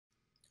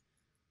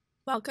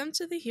Welcome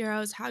to the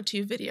HEROS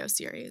How-To video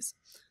series.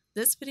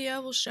 This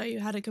video will show you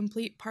how to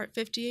complete Part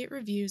 58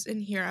 reviews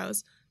in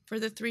HEROS for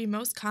the three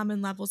most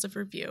common levels of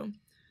review: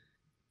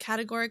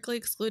 categorically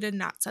excluded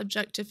not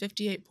subject to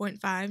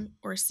 58.5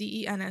 or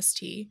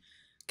CENST,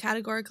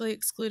 categorically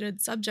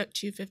excluded subject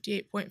to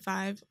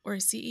 58.5 or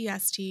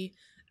CEST,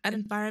 and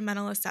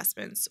environmental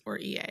assessments or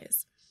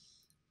EAs.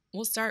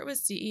 We'll start with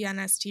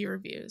CENST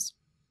reviews.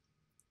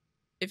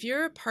 If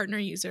you're a partner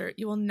user,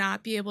 you will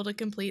not be able to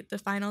complete the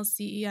final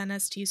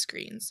CENST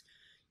screens.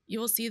 You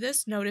will see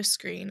this notice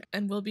screen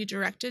and will be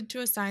directed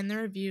to assign the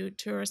review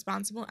to a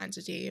responsible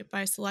entity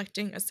by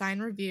selecting Assign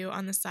Review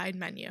on the side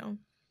menu.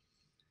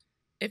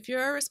 If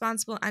you're a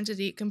responsible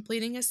entity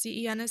completing a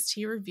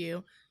CENST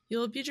review, you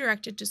will be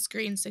directed to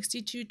Screen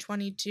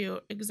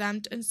 6222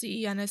 Exempt and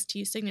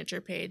CENST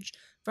Signature page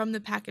from the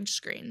package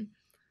screen.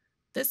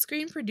 This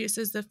screen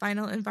produces the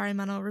final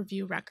environmental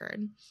review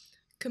record.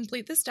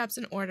 Complete the steps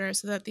in order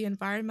so that the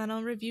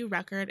environmental review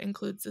record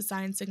includes the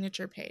signed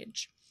signature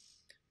page.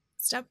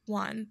 Step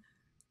 1.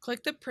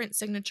 Click the Print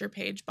Signature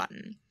Page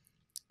button.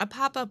 A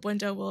pop-up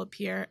window will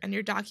appear and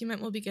your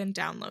document will begin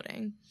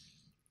downloading.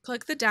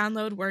 Click the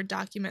Download Word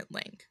Document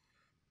link.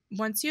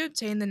 Once you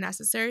obtain the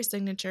necessary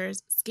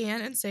signatures,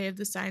 scan and save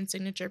the signed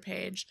signature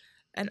page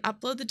and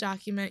upload the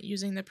document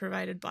using the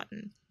provided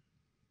button.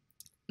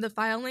 The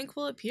file link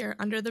will appear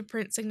under the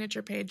Print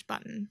Signature Page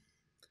button.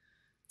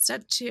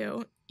 Step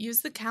 2.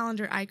 Use the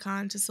calendar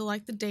icon to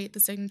select the date the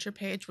signature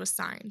page was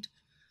signed.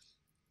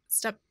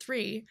 Step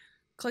 3.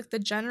 Click the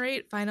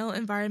Generate Final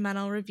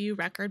Environmental Review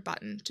Record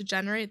button to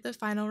generate the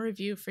final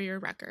review for your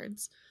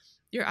records.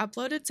 Your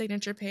uploaded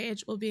signature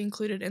page will be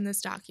included in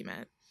this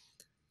document.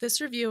 This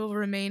review will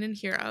remain in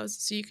HEROS,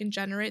 so you can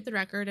generate the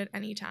record at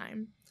any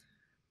time.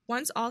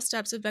 Once all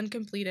steps have been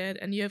completed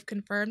and you have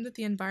confirmed that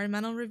the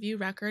environmental review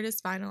record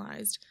is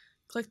finalized,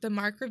 click the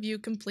Mark Review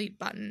Complete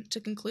button to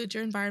conclude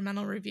your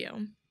environmental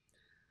review.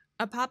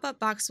 A pop-up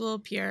box will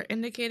appear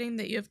indicating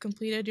that you have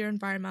completed your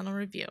environmental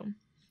review.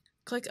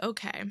 Click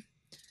OK.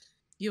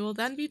 You will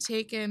then be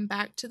taken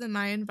back to the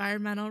My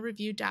Environmental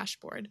Review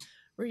dashboard,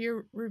 where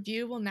your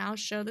review will now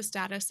show the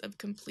status of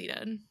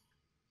completed.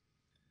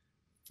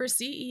 For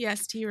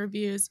CEST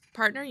reviews,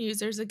 partner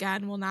users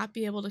again will not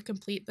be able to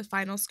complete the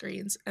final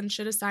screens and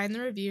should assign the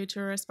review to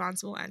a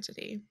responsible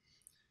entity.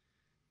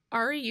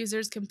 RE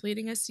users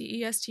completing a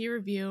CEST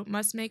review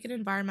must make an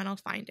environmental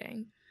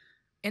finding.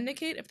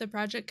 Indicate if the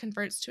project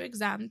converts to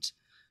exempt,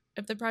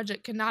 if the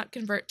project cannot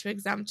convert to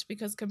exempt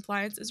because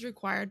compliance is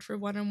required for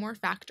one or more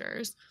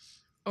factors,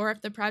 or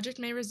if the project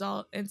may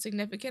result in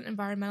significant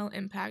environmental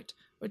impact,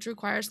 which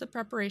requires the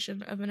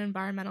preparation of an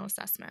environmental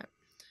assessment.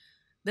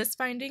 This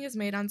finding is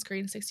made on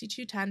Screen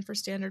 6210 for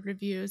standard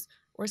reviews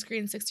or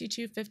Screen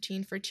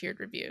 6215 for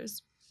tiered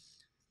reviews.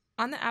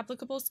 On the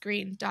applicable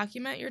screen,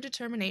 document your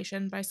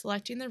determination by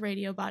selecting the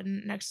radio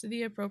button next to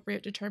the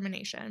appropriate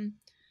determination.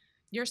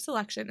 Your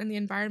selection in the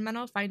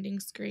environmental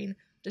findings screen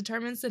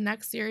determines the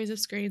next series of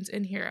screens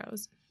in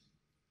HEROS.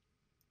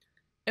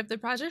 If the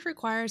project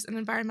requires an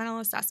environmental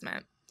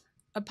assessment,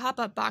 a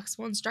pop-up box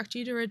will instruct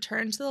you to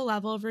return to the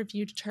level of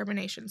review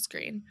determination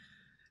screen.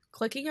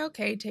 Clicking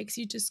OK takes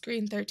you to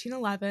Screen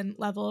 1311,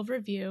 Level of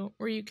Review,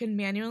 where you can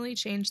manually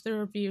change the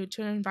review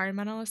to an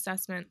environmental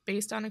assessment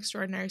based on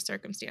extraordinary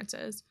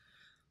circumstances.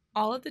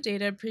 All of the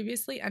data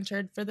previously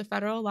entered for the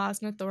federal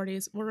laws and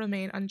authorities will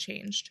remain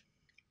unchanged.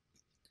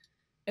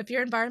 If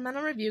your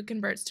environmental review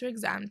converts to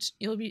exempt,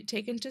 you'll be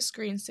taken to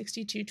Screen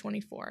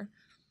 6224.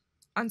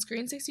 On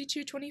Screen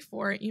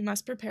 6224, you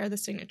must prepare the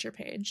signature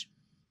page.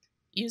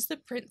 Use the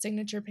Print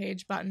Signature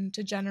Page button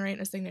to generate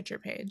a signature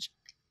page.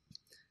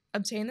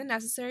 Obtain the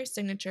necessary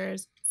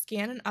signatures,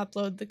 scan and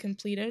upload the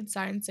completed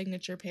signed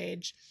signature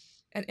page,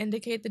 and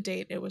indicate the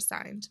date it was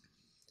signed.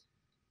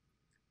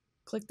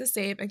 Click the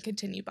Save and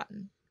Continue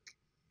button.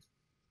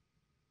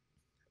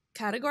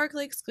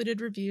 Categorically excluded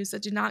reviews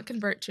that do not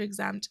convert to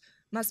exempt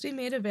must be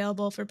made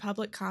available for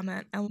public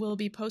comment and will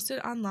be posted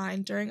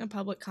online during a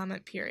public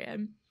comment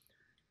period.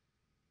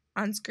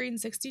 On Screen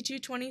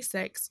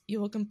 6226,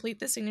 you will complete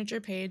the signature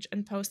page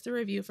and post the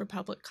review for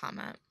public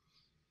comment.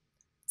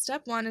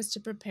 Step 1 is to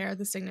prepare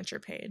the signature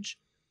page.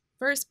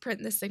 First,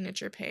 print the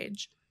signature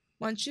page.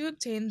 Once you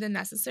obtain the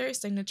necessary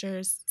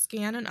signatures,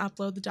 scan and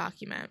upload the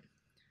document.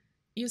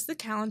 Use the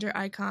calendar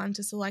icon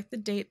to select the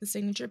date the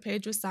signature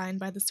page was signed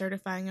by the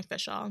certifying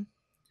official.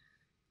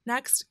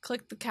 Next,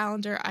 click the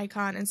calendar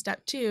icon in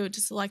Step 2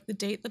 to select the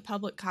date the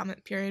public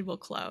comment period will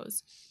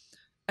close.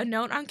 A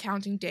note on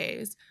counting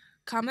days: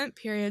 comment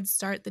periods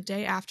start the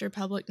day after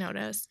public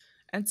notice,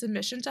 and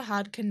submission to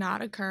HUD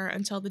cannot occur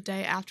until the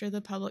day after the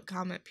public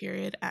comment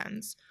period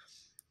ends.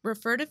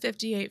 Refer to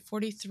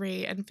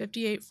 5843 and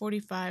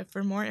 5845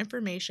 for more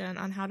information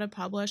on how to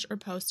publish or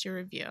post your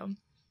review.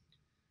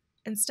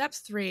 In Step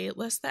 3,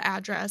 list the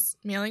address,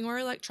 mailing or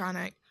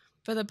electronic,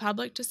 for the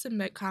public to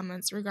submit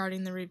comments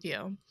regarding the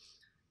review.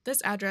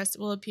 This address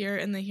will appear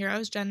in the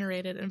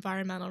HEROS-generated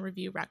environmental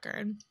review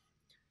record.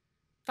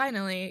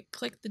 Finally,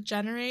 click the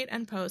Generate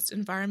and Post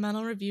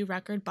Environmental Review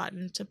Record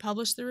button to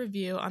publish the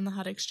review on the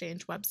HUD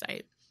Exchange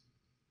website.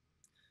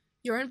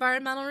 Your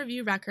environmental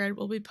review record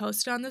will be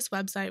posted on this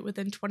website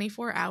within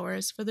 24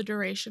 hours for the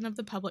duration of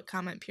the public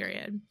comment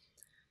period.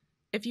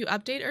 If you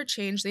update or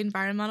change the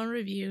environmental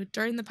review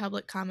during the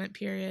public comment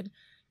period,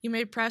 you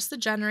may press the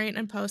Generate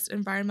and Post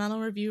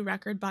Environmental Review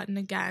Record button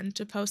again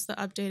to post the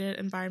updated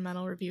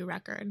environmental review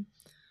record.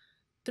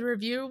 The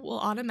review will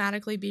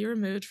automatically be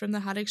removed from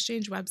the HUD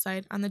Exchange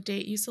website on the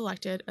date you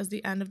selected as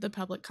the end of the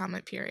public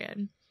comment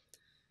period.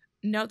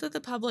 Note that the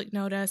public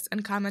notice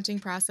and commenting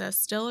process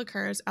still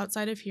occurs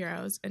outside of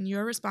HEROS, and you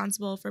are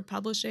responsible for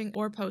publishing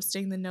or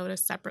posting the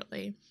notice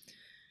separately.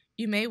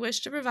 You may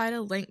wish to provide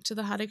a link to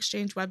the HUD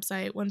Exchange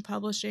website when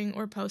publishing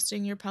or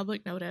posting your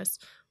public notice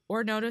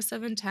or notice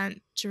of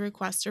intent to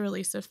request a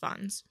release of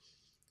funds.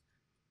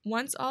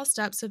 Once all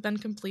steps have been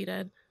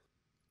completed,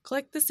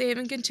 click the Save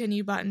and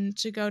Continue button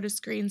to go to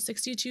screen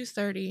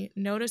 6230,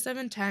 Notice of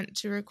Intent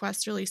to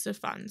Request Release of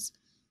Funds.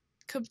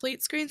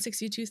 Complete screen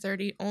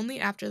 6230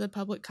 only after the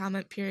public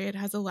comment period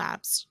has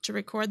elapsed to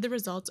record the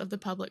results of the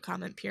public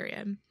comment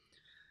period.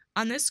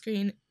 On this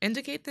screen,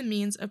 indicate the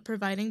means of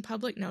providing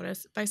public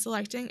notice by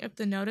selecting if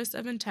the Notice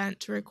of Intent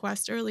to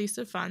Request a Release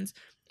of Funds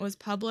was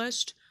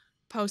published,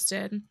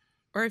 posted,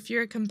 or if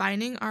you're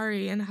combining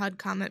RE and HUD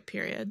comment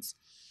periods.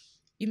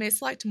 You may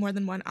select more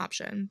than one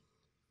option.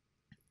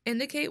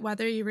 Indicate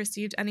whether you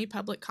received any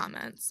public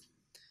comments.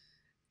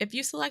 If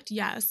you select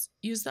Yes,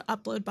 use the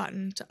Upload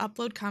button to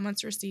upload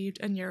comments received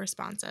and your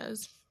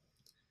responses.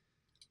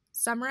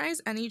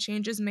 Summarize any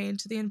changes made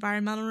to the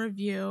environmental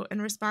review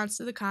in response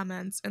to the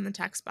comments in the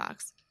text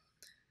box.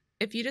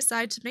 If you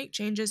decide to make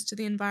changes to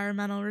the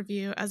environmental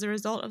review as a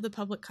result of the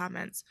public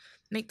comments,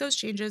 make those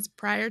changes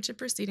prior to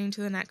proceeding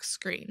to the next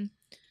screen.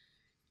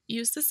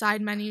 Use the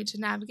side menu to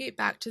navigate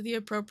back to the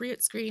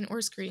appropriate screen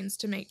or screens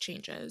to make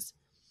changes.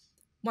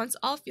 Once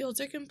all fields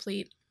are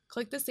complete,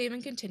 click the Save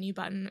and Continue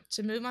button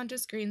to move on to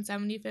screen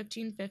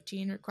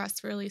 701515,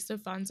 Request for Release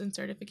of Funds and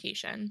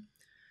Certification.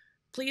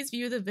 Please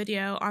view the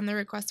video on the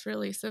Request for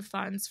Release of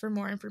Funds for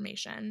more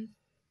information.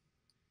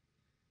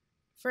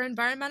 For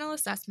environmental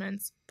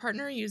assessments,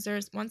 partner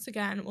users once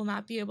again will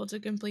not be able to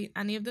complete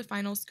any of the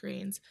final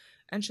screens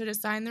and should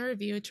assign the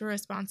review to a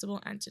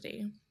responsible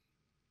entity.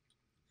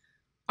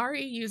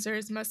 RE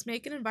users must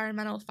make an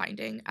environmental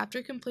finding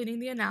after completing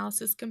the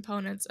analysis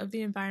components of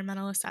the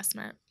environmental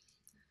assessment.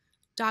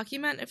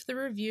 Document if the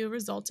review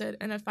resulted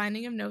in a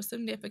finding of no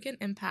significant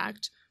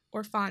impact,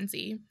 or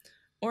FONSI,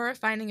 or a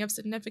finding of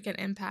significant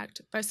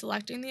impact by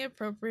selecting the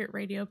appropriate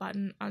radio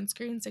button on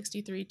screen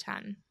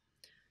 6310.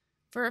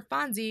 For a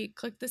FONSI,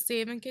 click the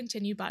Save and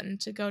Continue button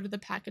to go to the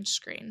package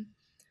screen.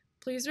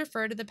 Please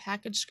refer to the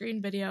package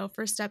screen video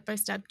for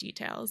step-by-step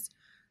details.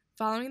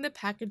 Following the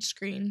package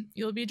screen,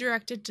 you will be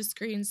directed to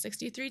screen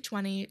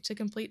 6320 to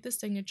complete the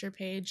signature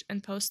page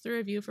and post the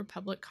review for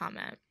public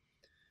comment.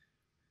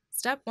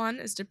 Step 1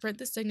 is to print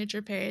the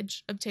signature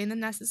page, obtain the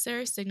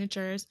necessary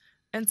signatures,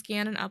 and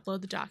scan and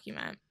upload the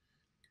document.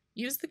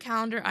 Use the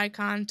calendar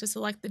icon to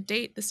select the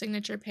date the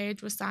signature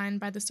page was signed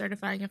by the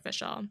certifying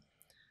official.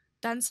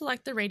 Then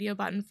select the radio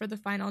button for the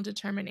final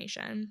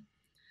determination.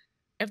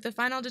 If the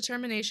final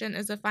determination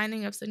is a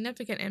finding of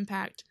significant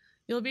impact,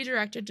 you'll be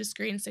directed to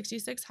screen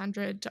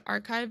 6600 to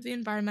archive the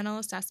environmental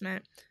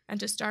assessment and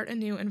to start a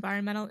new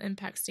environmental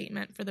impact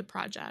statement for the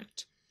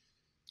project.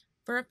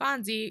 For a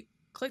FONSI,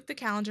 click the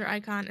calendar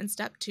icon in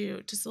Step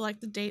 2 to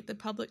select the date the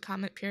public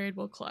comment period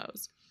will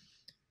close.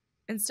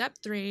 In Step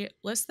 3,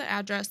 list the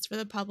address for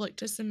the public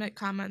to submit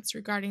comments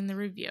regarding the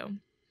review.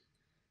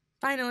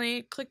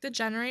 Finally, click the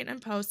Generate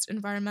and Post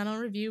Environmental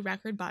Review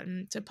Record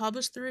button to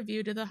publish the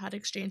review to the HUD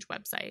Exchange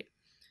website.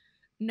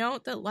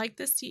 Note that, like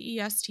the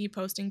CEST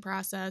posting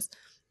process,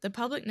 the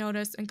public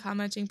notice and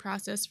commenting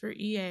process for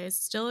EAs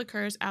still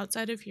occurs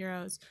outside of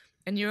HEROS,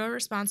 and you are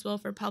responsible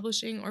for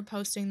publishing or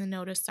posting the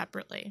notice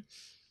separately.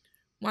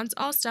 Once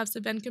all steps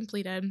have been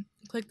completed,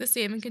 click the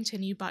Save and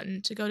Continue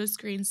button to go to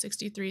screen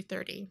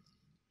 6330.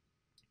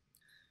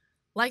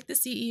 Like the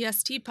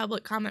CEST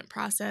public comment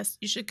process,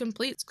 you should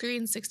complete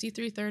screen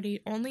 6330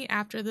 only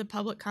after the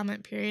public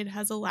comment period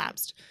has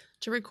elapsed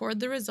to record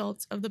the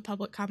results of the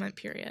public comment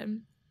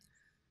period.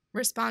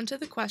 Respond to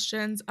the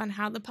questions on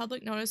how the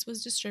public notice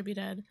was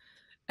distributed,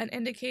 and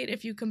indicate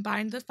if you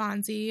combined the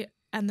FONSI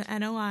and the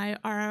NOI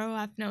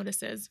RROF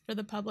notices for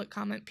the public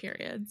comment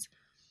periods.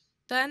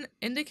 Then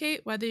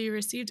indicate whether you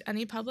received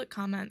any public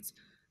comments,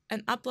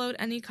 and upload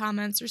any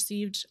comments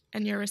received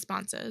and your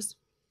responses.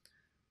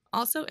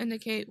 Also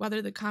indicate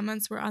whether the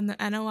comments were on the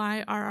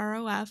NOI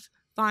RROF,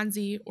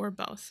 FONSI, or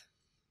both.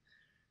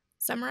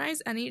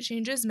 Summarize any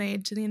changes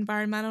made to the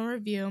environmental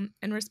review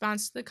in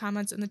response to the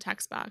comments in the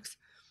text box.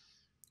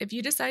 If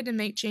you decide to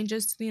make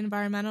changes to the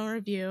environmental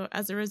review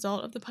as a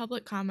result of the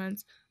public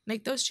comments,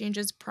 make those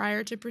changes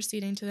prior to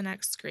proceeding to the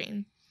next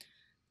screen.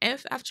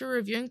 If, after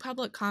reviewing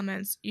public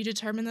comments, you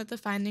determine that the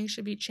findings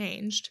should be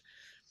changed,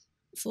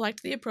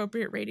 select the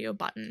appropriate radio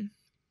button.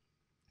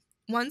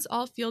 Once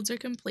all fields are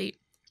complete,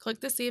 click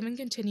the Save and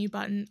Continue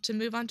button to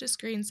move on to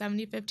screen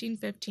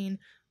 701515,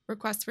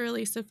 Request for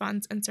Release of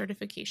Funds and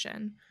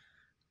Certification.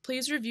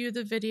 Please review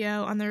the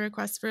video on the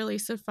Request for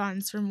Release of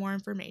Funds for more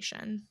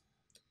information.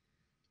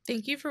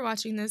 Thank you for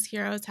watching this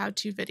HEROS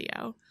how-to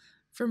video.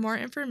 For more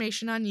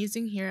information on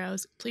using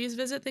HEROS, please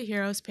visit the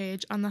HEROS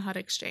page on the HUD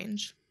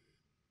Exchange.